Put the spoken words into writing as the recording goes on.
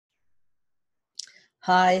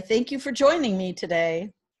Hi, thank you for joining me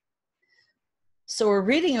today. So we're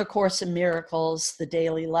reading A Course in Miracles, the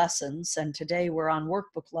daily lessons, and today we're on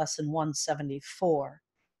workbook lesson 174,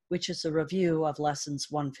 which is a review of lessons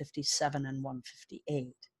 157 and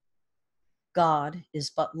 158. God is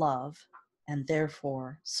but love, and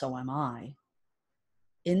therefore so am I.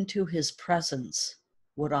 Into his presence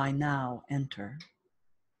would I now enter.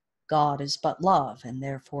 God is but love, and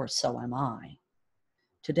therefore so am I.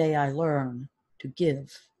 Today I learn to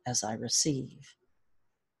give as I receive.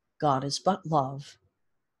 God is but love,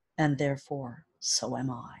 and therefore so am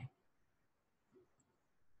I.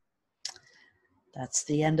 That's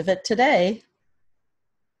the end of it today.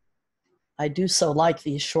 I do so like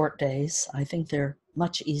these short days. I think they're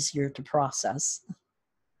much easier to process.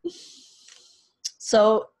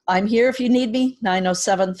 So I'm here if you need me,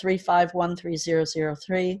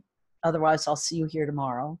 907-351-3003. Otherwise, I'll see you here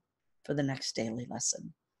tomorrow for the next daily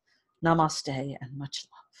lesson. Namaste and much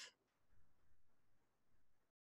love.